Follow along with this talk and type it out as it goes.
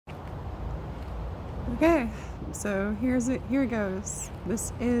Okay, so here it goes.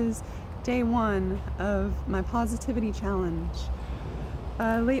 This is day one of my positivity challenge.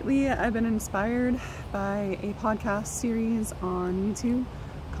 Lately, I've been inspired by a podcast series on YouTube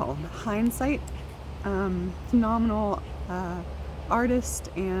called Hindsight. Phenomenal artist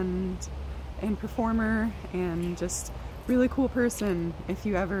and performer, and just really cool person. If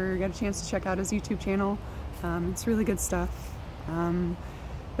you ever get a chance to check out his YouTube channel, it's really good stuff.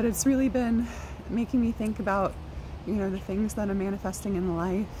 But it's really been making me think about, the things that I'm manifesting in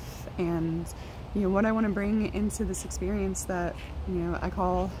life, and what I want to bring into this experience that I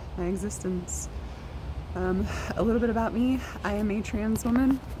call my existence. A little bit about me: I am a trans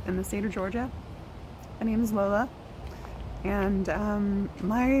woman in the state of Georgia. My name is Lola, and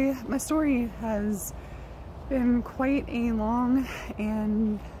my story has been quite a long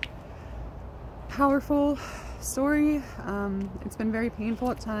and powerful story. It's been very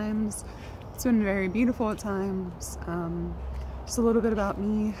painful at times. It's been very beautiful at times. Just a little bit about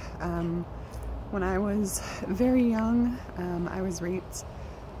me. When I was very young, I was raped.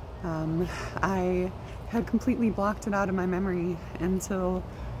 I had completely blocked it out of my memory until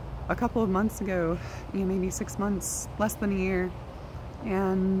a couple of months ago, maybe 6 months, less than a year.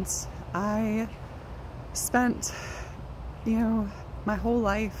 And I spent, my whole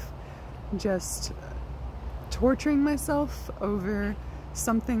life just torturing myself over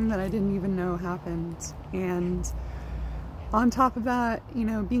something that I didn't even know happened. And on top of that,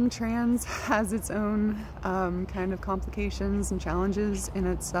 being trans has its own kind of complications and challenges in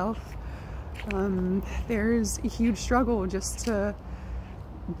itself. There's a huge struggle just to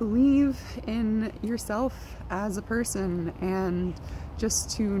believe in yourself as a person, and just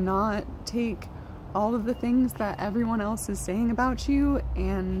to not take all of the things that everyone else is saying about you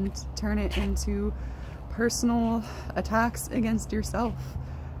and turn it into personal attacks against yourself.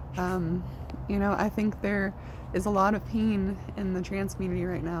 I think there is a lot of pain in the trans community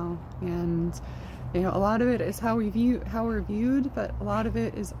right now, and a lot of it is how we're viewed, but a lot of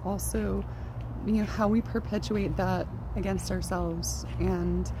it is also how we perpetuate that against ourselves.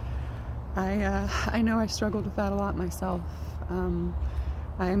 And I know I struggled with that a lot myself.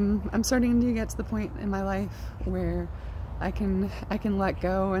 I'm starting to get to the point in my life where I can let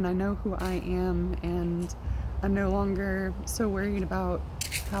go, and I know who I am, and I'm no longer so worried about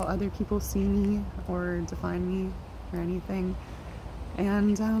how other people see me or define me or anything.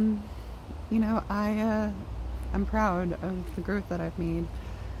 And I'm proud of the growth that I've made,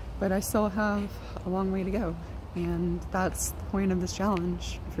 but I still have a long way to go. And that's the point of this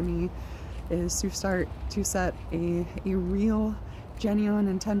challenge for me, is to start to set a real, genuine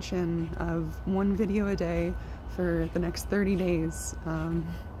intention of one video a day for the next 30 days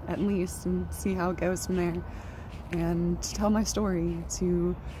at least, and see how it goes from there. And to tell my story,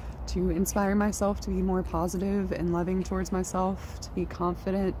 to inspire myself to be more positive and loving towards myself, to be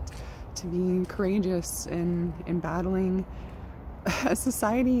confident, to be courageous in battling a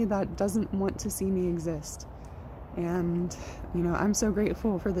society that doesn't want to see me exist. And I'm so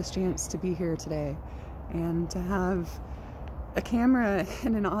grateful for this chance to be here today, and to have a camera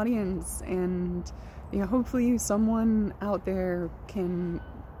and an audience, and hopefully someone out there can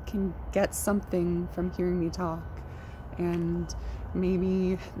get something from hearing me talk. And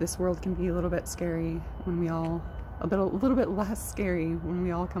maybe this world can be a little bit scary when we all, a little bit less scary when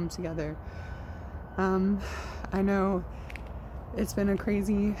we all come together. I know it's been a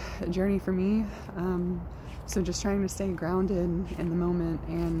crazy journey for me, so just trying to stay grounded in the moment,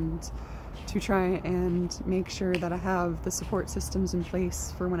 and to try and make sure that I have the support systems in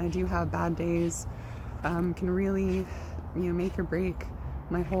place for when I do have bad days, can really make or break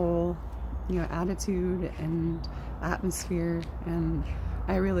my whole attitude and atmosphere. And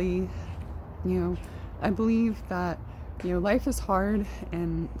I really I believe that life is hard,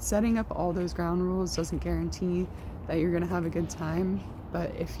 and setting up all those ground rules doesn't guarantee that you're gonna have a good time.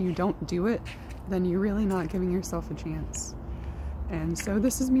 But if you don't do it, then you're really not giving yourself a chance. And so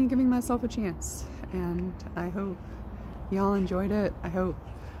this is me giving myself a chance, and I hope y'all enjoyed it. I hope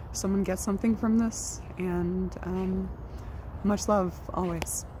someone gets something from this, and much love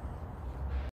always.